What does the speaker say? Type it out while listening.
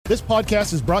This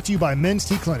podcast is brought to you by Men's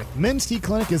T Clinic. Men's T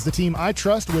Clinic is the team I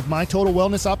trust with my total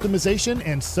wellness optimization,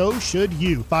 and so should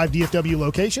you. 5 DFW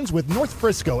locations with North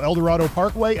Frisco, Eldorado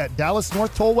Parkway at Dallas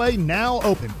North Tollway now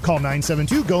open. Call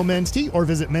 972-GO-MEN'S-T or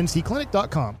visit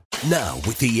mensteclinic.com. Now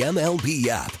with the MLB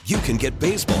app, you can get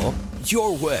baseball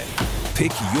your way.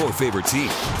 Pick your favorite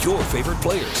team, your favorite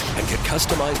players, and get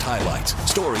customized highlights,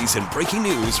 stories, and breaking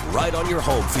news right on your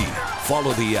home feed.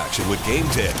 Follow the action with Game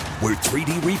 10, where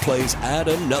 3D replays add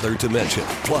another dimension.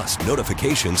 Plus,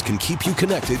 notifications can keep you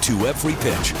connected to every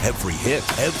pitch, every hit,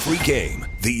 every game.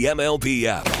 The MLB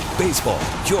app. Baseball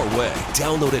your way.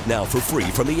 Download it now for free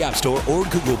from the App Store or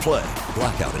Google Play.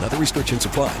 Blackout and other restrictions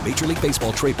apply. Major League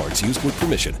Baseball trademarks used with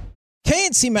permission.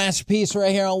 K&C Masterpiece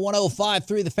right here on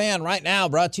 105.3 The Fan right now,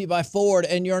 brought to you by Ford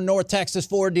and your North Texas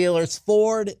Ford dealers.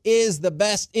 Ford is the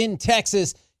best in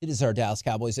Texas. It is our Dallas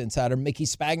Cowboys insider, Mickey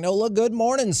Spagnola. Good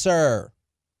morning, sir.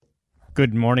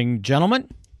 Good morning, gentlemen.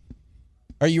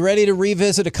 Are you ready to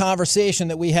revisit a conversation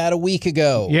that we had a week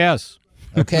ago? Yes.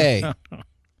 Okay.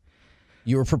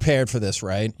 You were prepared for this,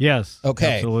 right? Yes.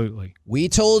 Okay. Absolutely. We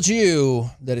told you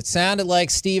that it sounded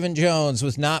like Stephen Jones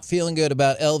was not feeling good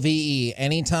about LVE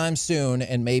anytime soon,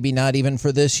 and maybe not even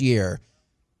for this year.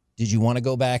 Did you want to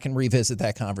go back and revisit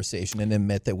that conversation and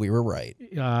admit that we were right?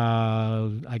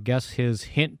 I guess his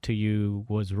hint to you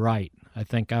was right. I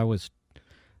think I was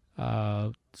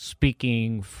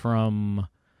speaking from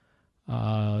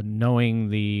knowing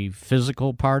the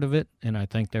physical part of it, and I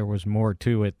think there was more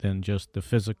to it than just the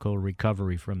physical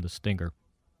recovery from the stinger.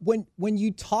 When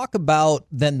you talk about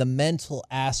then the mental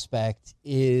aspect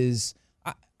is,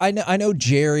 I know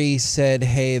Jerry said,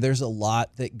 hey, there's a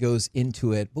lot that goes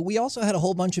into it, but we also had a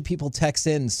whole bunch of people text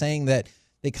in saying that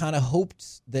they kind of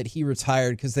hoped that he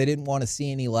retired because they didn't want to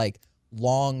see any like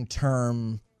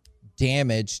long-term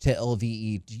damage to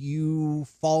LVE. Do you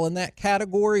fall in that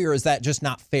category, or is that just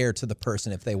not fair to the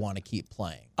person if they want to keep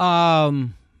playing?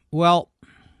 Well,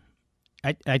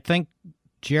 I think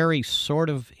Jerry sort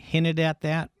of hinted at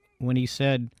that when he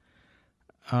said,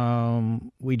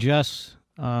 we just,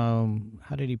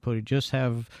 how did he put it?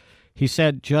 He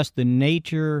said, just the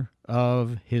nature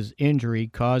of his injury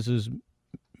causes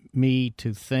me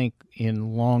to think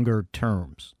in longer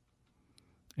terms.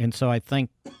 And so I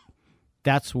think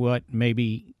that's what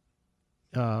maybe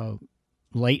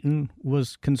Leighton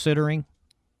was considering,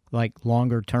 like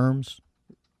longer terms,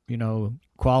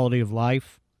 quality of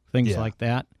life, things like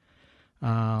that.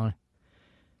 And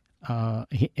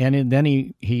then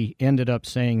he ended up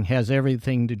saying has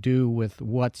everything to do with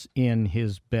what's in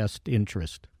his best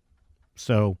interest.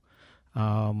 So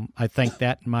I think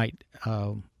that might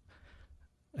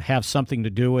have something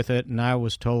to do with it. And I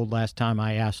was told last time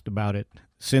I asked about it,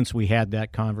 since we had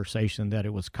that conversation, that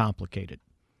it was complicated.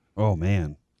 Oh,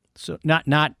 man. So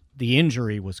not the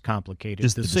injury was complicated,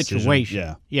 just the situation.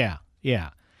 Decision. Yeah.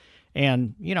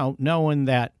 And, knowing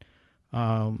that,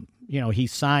 he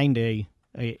signed a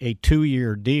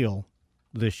 2-year deal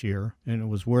this year, and it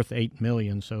was worth $8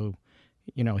 million. So,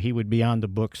 he would be on the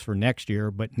books for next year,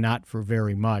 but not for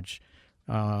very much.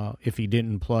 If he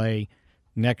didn't play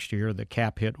next year, the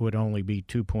cap hit would only be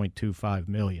 $2.25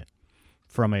 million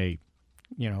from a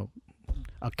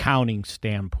accounting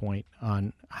standpoint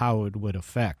on how it would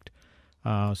affect.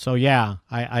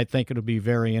 I think it'll be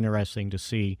very interesting to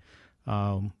see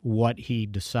what he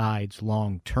decides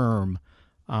long term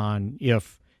on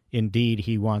if indeed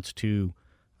he wants to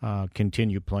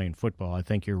continue playing football. I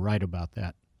think you're right about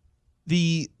that.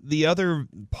 The other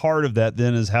part of that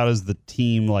then is how does the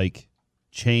team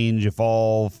change,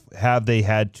 evolve? Have they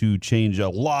had to change a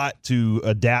lot to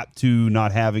adapt to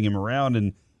not having him around,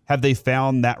 and have they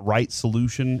found that right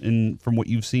solution from what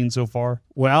you've seen so far?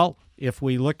 Well, if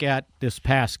we look at this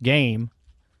past game,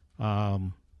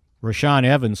 Rashaan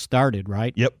Evans started,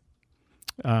 right? Yep.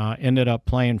 Ended up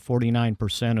playing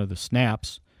 49% of the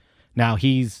snaps. Now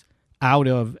he's out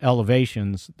of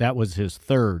elevations. That was his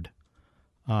third.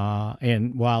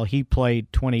 And while he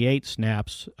played 28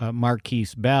 snaps,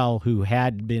 Marquise Bell, who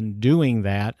had been doing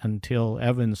that until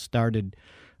Evans started,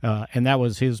 and that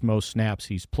was his most snaps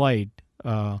he's played,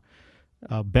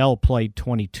 Bell played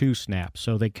 22 snaps.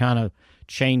 So they kind of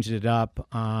changed it up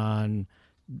on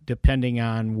depending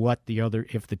on what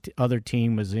if the other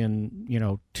team was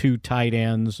in, 2 tight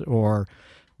ends, or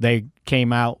they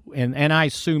came out. And I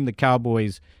assume the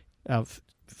Cowboys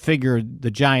figured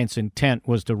the Giants' intent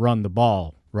was to run the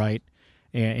ball, right?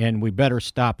 And we better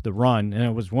stop the run. And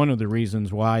it was one of the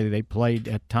reasons why they played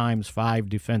at times 5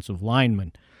 defensive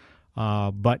linemen.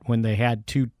 But when they had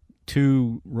two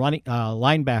running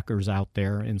linebackers out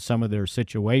there in some of their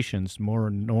situations, more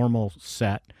normal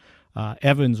set,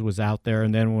 Evans was out there,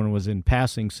 and then when it was in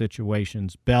passing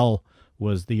situations, Bell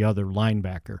was the other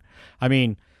linebacker. I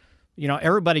mean,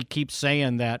 everybody keeps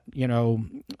saying that,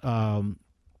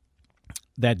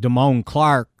 that Damone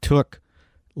Clark took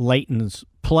Leighton's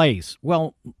place.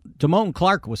 Well, Damone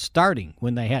Clark was starting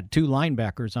when they had two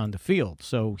linebackers on the field,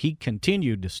 so he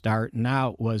continued to start. And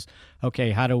now it was,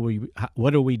 okay,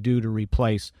 what do we do to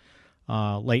replace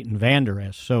Leighton Vander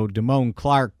Esch? So Damone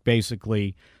Clark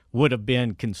basically would have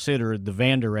been considered the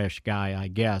Vander Esch guy, I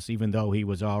guess, even though he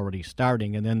was already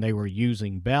starting. And then they were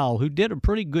using Bell, who did a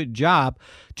pretty good job,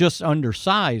 just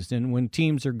undersized. And when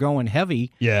teams are going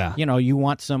heavy, you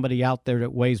want somebody out there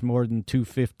that weighs more than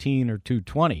 215 or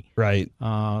 220. Right.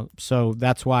 So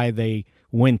that's why they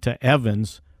went to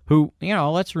Evans, who,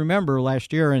 let's remember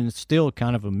last year, and it's still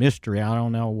kind of a mystery. I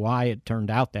don't know why it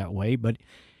turned out that way, but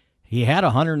he had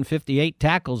 158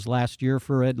 tackles last year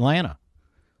for Atlanta.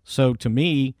 So to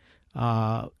me,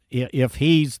 if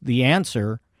he's the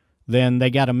answer, then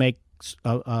they got to make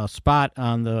a spot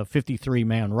on the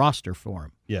 53-man roster for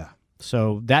him. Yeah.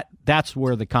 So that's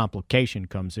where the complication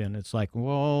comes in. It's like,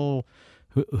 well,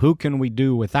 who can we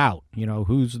do without?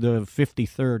 Who's the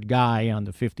 53rd guy on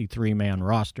the 53-man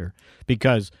roster?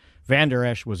 Because Vander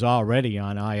Esch was already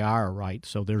on IR, right?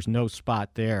 So there's no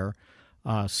spot there.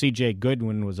 C.J.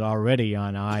 Goodwin was already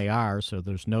on IR, so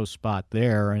there's no spot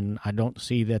there, and I don't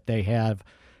see that they have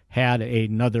had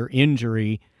another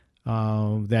injury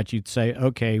that you'd say,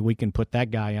 okay, we can put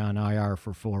that guy on IR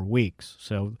for 4 weeks.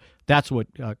 So that's what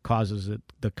causes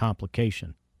the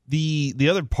complication. The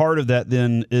other part of that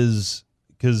then is,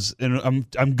 because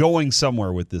I'm going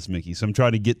somewhere with this, Mickey, so I'm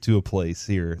trying to get to a place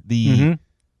here.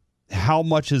 How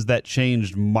much has that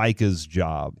changed Micah's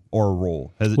job or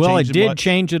role? Has it changed it did much?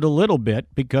 Change it a little bit,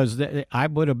 because I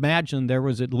would imagine there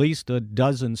was at least a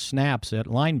dozen snaps at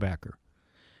linebacker.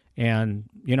 And,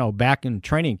 back in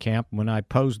training camp when I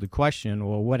posed the question,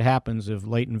 well, what happens if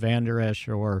Leighton Vander Esch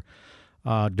or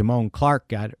Damone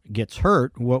Clark gets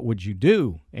hurt, what would you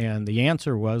do? And the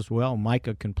answer was, well,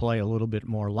 Micah can play a little bit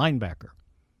more linebacker.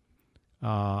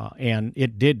 And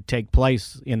it did take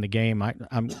place in the game.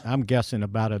 I'm guessing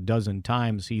about a dozen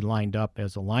times he lined up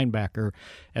as a linebacker,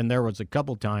 and there was a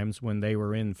couple times when they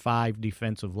were in 5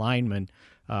 defensive linemen.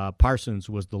 Parsons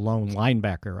was the lone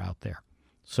linebacker out there.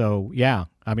 So, yeah,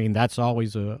 I mean, that's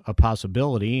always a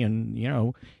possibility, and,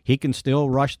 he can still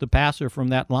rush the passer from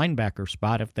that linebacker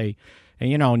spot if they,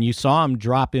 and you saw him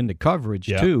drop into coverage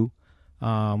too.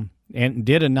 And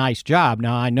did a nice job.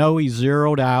 Now, I know he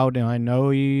zeroed out, and I know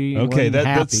he wasn't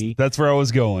happy. That's where I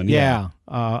was going.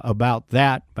 About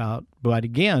that. But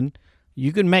again,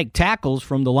 you can make tackles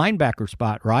from the linebacker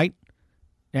spot, right?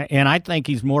 And I think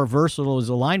he's more versatile as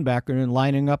a linebacker than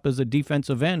lining up as a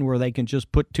defensive end, where they can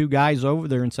just put 2 guys over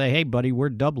there and say, hey, buddy, we're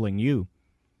doubling you.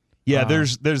 Yeah,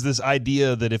 there's this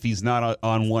idea that if he's not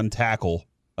on one tackle,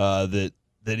 that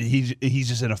he's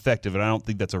just ineffective, and I don't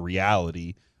think that's a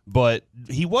reality. But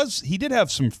he did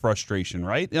have some frustration,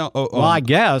 right? Well, I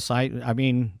guess. I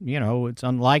mean, it's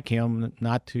unlike him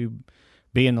not to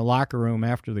be in the locker room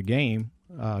after the game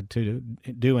to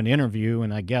do an interview.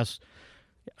 And I guess,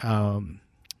 I'm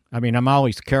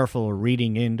always careful of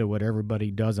reading into what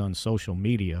everybody does on social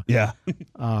media. Yeah.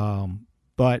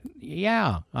 But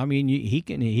yeah, I mean, he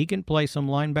can play some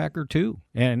linebacker too,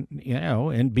 and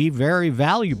and be very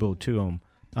valuable to him.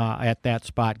 At that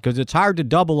spot, because it's hard to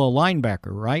double a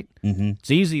linebacker, right? Mm-hmm. It's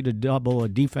easy to double a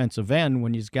defensive end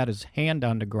when he's got his hand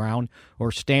on the ground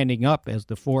or standing up as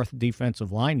the 4th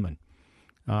defensive lineman.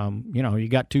 You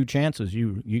got 2 chances.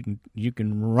 You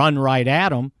can run right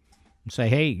at him and say,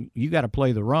 hey, you got to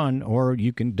play the run, or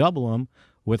you can double him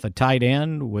with a tight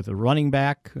end, with a running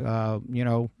back,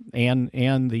 and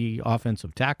the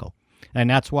offensive tackle. And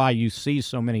that's why you see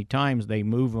so many times they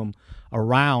move him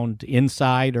around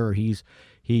inside, or he's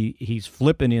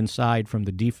flipping inside from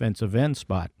the defensive end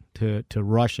spot to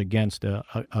rush against a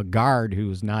guard who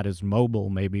is not as mobile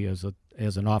maybe as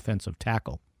an offensive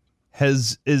tackle.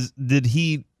 Did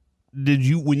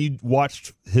you, when you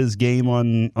watched his game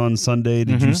on Sunday,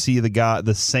 did you see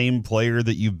the same player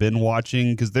that you've been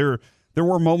watching? Because there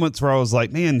were moments where I was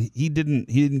like, man, he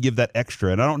didn't give that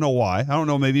extra, and I don't know why. I don't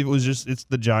know, maybe it was just it's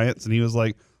the Giants, and he was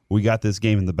like, we got this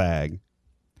game in the bag.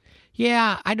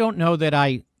 Yeah, I don't know that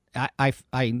I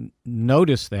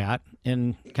noticed that,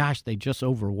 and gosh, they just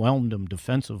overwhelmed them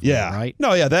defensively, right?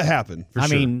 No, yeah, that happened. I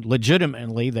mean,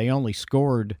 legitimately, they only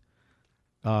scored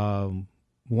 1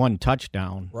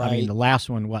 touchdown. Right. I mean, the last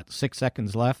one, 6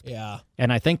 seconds left? Yeah.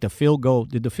 And I think the field goal,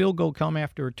 did the field goal come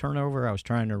after a turnover? I was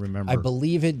trying to remember. I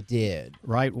believe it did.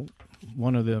 Right?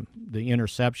 One of the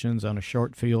interceptions on a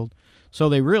short field. So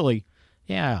they really,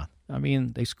 I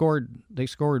mean, they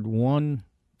scored one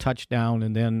touchdown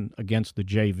and then against the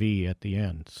JV at the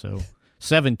end. So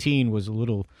 17 was a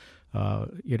little,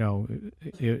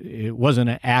 it wasn't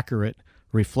an accurate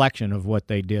reflection of what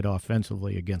they did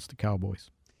offensively against the Cowboys.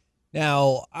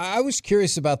 Now, I was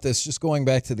curious about this, just going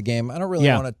back to the game. I don't really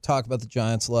want to talk about the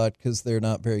Giants a lot because they're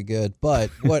not very good. But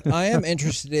what I am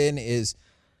interested in is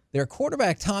their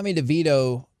quarterback, Tommy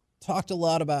DeVito, talked a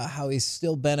lot about how he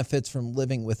still benefits from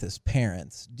living with his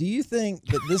parents. Do you think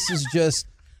that this is just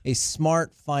a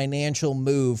smart financial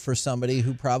move for somebody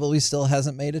who probably still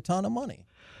hasn't made a ton of money?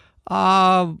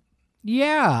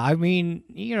 Yeah. I mean,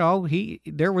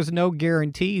 there was no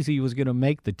guarantees he was going to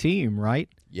make the team, right?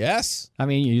 Yes. I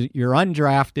mean, you're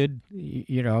undrafted.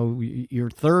 You're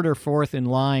third or fourth in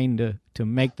line to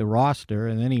make the roster,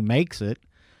 and then he makes it.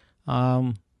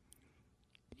 I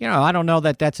don't know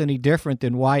that that's any different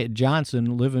than Wyatt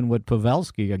Johnson living with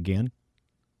Pavelski again.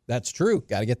 That's true.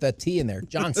 Got to get that T in there.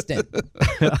 Johnston.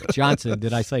 Johnson.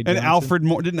 Did I say Johnson?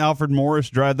 And didn't Alfred Morris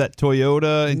drive that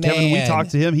Toyota? And Kevin, we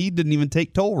talked to him. He didn't even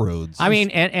take toll roads. I mean,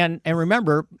 and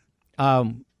remember,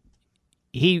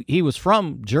 he was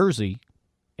from Jersey,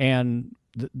 and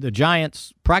the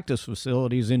Giants' practice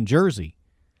facility is in Jersey.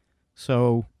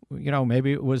 So,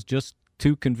 maybe it was just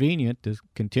too convenient to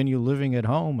continue living at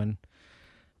home and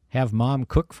have mom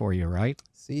cook for you, right?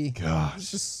 See?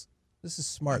 Gosh. This is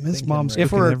smart. This thinking, mom's right?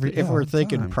 If we're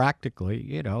thinking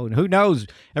practically, and who knows?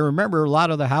 And remember, a lot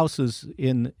of the houses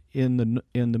in the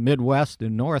Midwest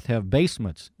and North have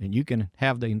basements, and you can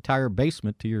have the entire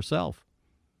basement to yourself.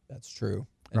 That's true.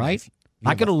 Right?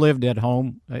 I could have lived at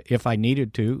home if I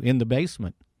needed to in the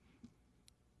basement.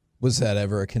 Was that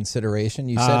ever a consideration?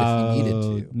 You said if you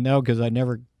needed to. No, because I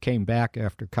never came back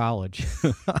after college.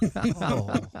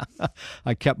 Oh.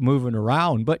 I kept moving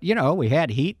around, but we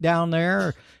had heat down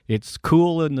there. It's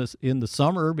cool in the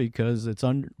summer because it's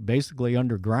basically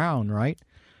underground, right?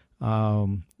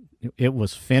 It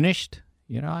was finished.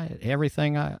 I had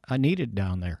everything I needed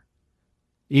down there,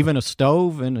 even a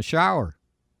stove and a shower.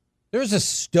 There's a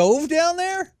stove down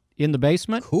there? In the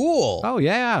basement? Cool. Oh,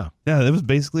 yeah. Yeah, it was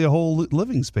basically a whole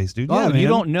living space, dude. Oh, Yeah, man. you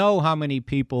don't know how many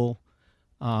people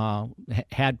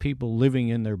had people living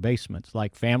in their basements,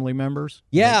 like family members.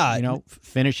 Yeah.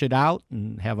 Finish it out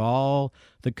and have all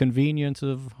the convenience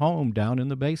of home down in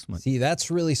the basement. See, that's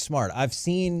really smart. I've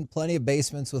seen plenty of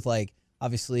basements with,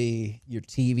 obviously your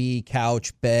TV,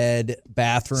 couch, bed,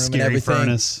 bathroom, Scary and everything.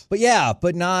 furnace. But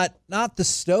not the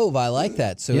stove. I like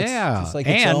that. So it's just like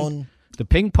its own. The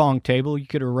ping pong table, you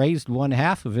could have raised one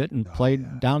half of it and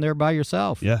played down there by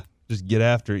yourself. Yeah, just get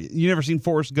after it. You never seen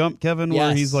Forrest Gump, Kevin, where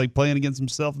Yes. he's playing against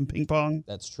himself in ping pong?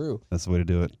 That's true. That's the way to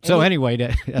do it. So anyway,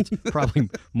 that's probably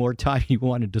more time you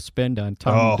wanted to spend on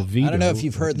Tommy DeVito. I don't know if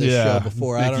you've heard this show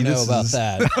before. I don't know about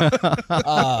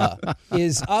that.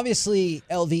 Is obviously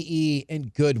LVE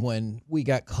and Goodwin we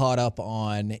got caught up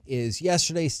on is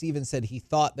yesterday Steven said he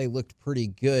thought they looked pretty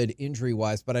good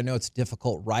injury-wise, but I know it's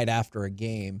difficult right after a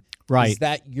game. Right. Is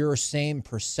that your same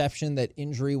perception that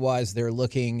injury-wise they're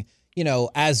looking,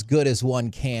 as good as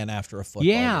one can after a football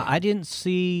game? I didn't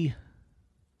see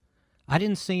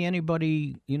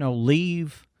anybody,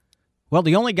 leave. Well,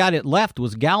 the only guy that left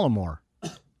was Gallimore,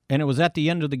 and it was at the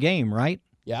end of the game, right?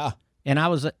 Yeah. And I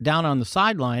was down on the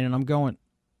sideline, and I'm going,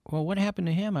 well, what happened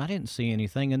to him? I didn't see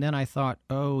anything. And then I thought,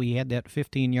 he had that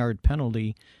 15-yard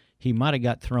penalty. He might have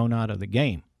got thrown out of the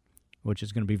game, which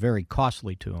is going to be very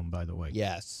costly to him, by the way.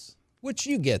 Yes. Which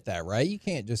you get that, right? You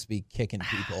can't just be kicking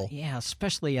people. Yeah,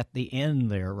 especially at the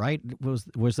end there, right?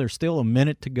 Was there still a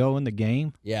minute to go in the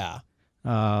game? Yeah.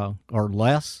 Or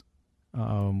less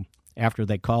after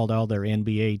they called all their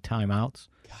NBA timeouts?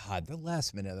 God, the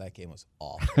last minute of that game was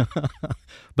awful.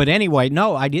 But anyway,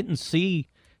 no, I didn't see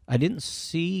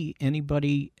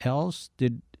anybody else.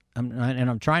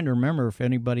 I'm trying to remember if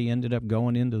anybody ended up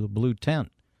going into the blue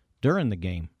tent during the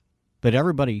game. But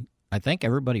I think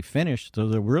everybody finished, so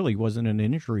there really wasn't an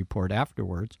injury report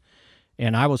afterwards.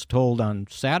 And I was told on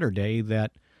Saturday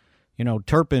that,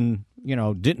 Turpin,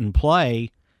 didn't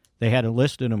play. They had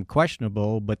listed him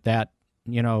questionable, but that,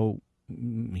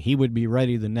 he would be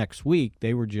ready the next week.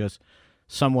 They were just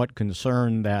somewhat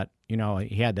concerned that,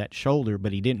 he had that shoulder,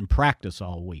 but he didn't practice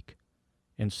all week.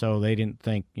 And so they didn't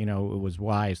think, it was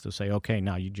wise to say, okay,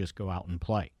 now you just go out and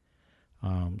play.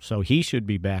 So he should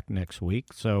be back next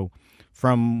week. So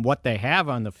from what they have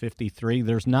on the 53,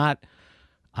 there's not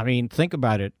 – think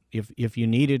about it. If you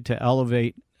needed to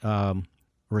elevate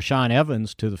Rashaan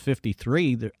Evans to the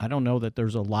 53, I don't know that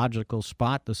there's a logical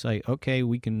spot to say, okay,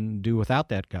 we can do without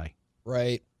that guy.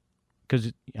 Right.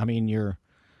 Because, I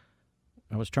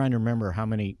was trying to remember how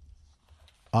many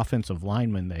offensive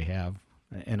linemen they have,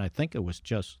 and I think it was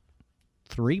just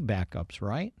 3 backups,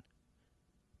 right?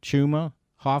 Chuma,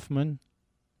 Hoffman,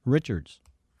 Richards.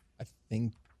 I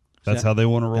think That's how they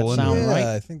want to roll in. Sound right?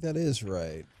 I think that is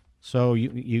right. So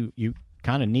you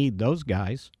kind of need those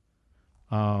guys.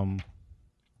 I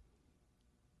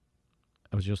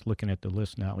was just looking at the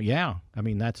list now. Yeah, I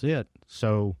mean, that's it.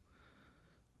 So,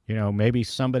 maybe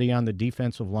somebody on the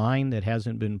defensive line that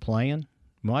hasn't been playing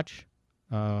much.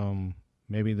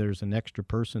 Maybe there's an extra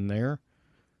person there.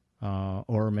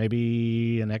 Or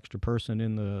maybe an extra person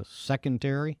in the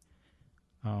secondary.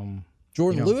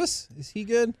 Jordan Lewis, is he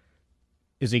good?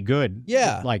 Is he good?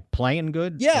 Yeah. Like playing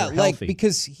good? Yeah, or like healthy?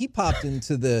 because he popped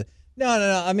into the No.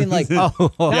 I mean, like, Yeah,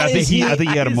 I think he had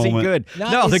a is moment. He good?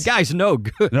 Not The is- guy's no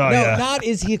good. not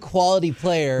is he a quality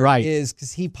player? Right. Is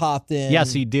because he popped in.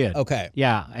 Yes, he did. Okay.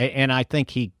 Yeah, and I think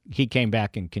he came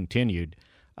back and continued.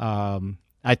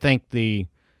 I think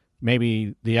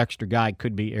maybe the extra guy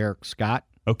could be Eric Scott.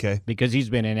 Okay. Because he's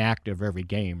been inactive every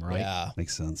game, right? Yeah.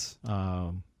 Makes sense.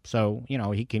 So,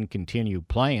 he can continue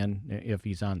playing if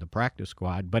he's on the practice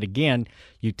squad. But again,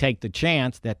 you take the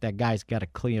chance that guy's got to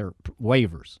clear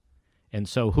waivers. And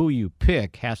so who you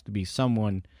pick has to be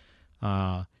someone,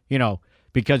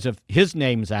 because if his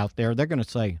name's out there, they're going to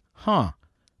say,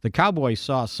 the Cowboys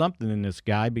saw something in this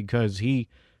guy because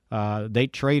they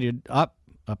traded up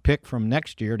a pick from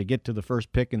next year to get to the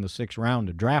first pick in the 6th round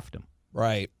to draft him.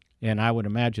 Right. And I would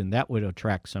imagine that would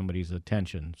attract somebody's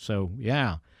attention. So,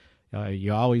 yeah,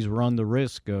 you always run the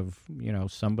risk of,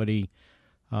 somebody,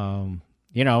 and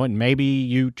maybe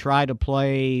you try to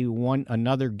play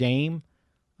another game,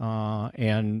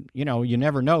 and, you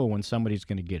never know when somebody's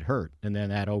going to get hurt, and then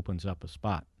that opens up a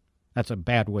spot. That's a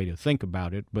bad way to think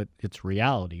about it, but it's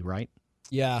reality, right?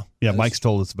 Yeah. Yeah, Mike's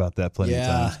told us about that plenty of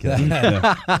times, Kevin.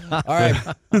 All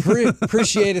right.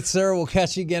 Appreciate it, sir. We'll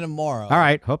catch you again tomorrow. All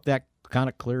right. Hope that kind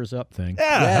of clears up things.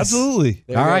 Yeah, Yes. absolutely.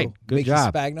 There you All go. right. Good Mickey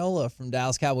job. Spagnola from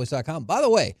DallasCowboys.com. By the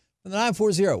way, from the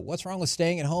 940, what's wrong with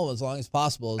staying at home as long as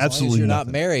possible? As long as you're not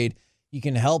married, you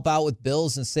can help out with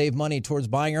bills and save money towards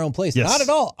buying your own place. Yes. Not at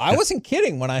all. I wasn't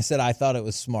kidding when I said I thought it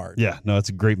was smart. Yeah, no, it's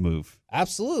a great move.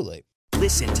 Absolutely.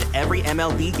 Listen to every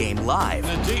MLB game live.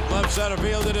 In the deep left center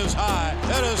field, it is high,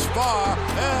 it is far,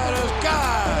 it is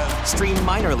gone. Stream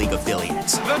minor league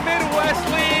affiliates. The Midwest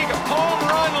League home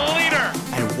run leader.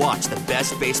 And watch the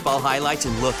best baseball highlights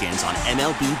and look-ins on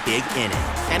MLB Big Inning.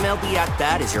 MLB At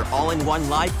Bat is your all-in-one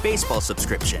live baseball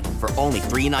subscription for only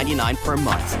 $3.99 per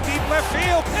month. Deep left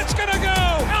field, it's gonna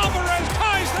go. Alvarez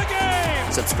ties the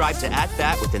game. Subscribe to At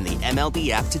Bat within the MLB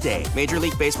app today. Major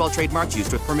League Baseball trademarks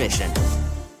used with permission.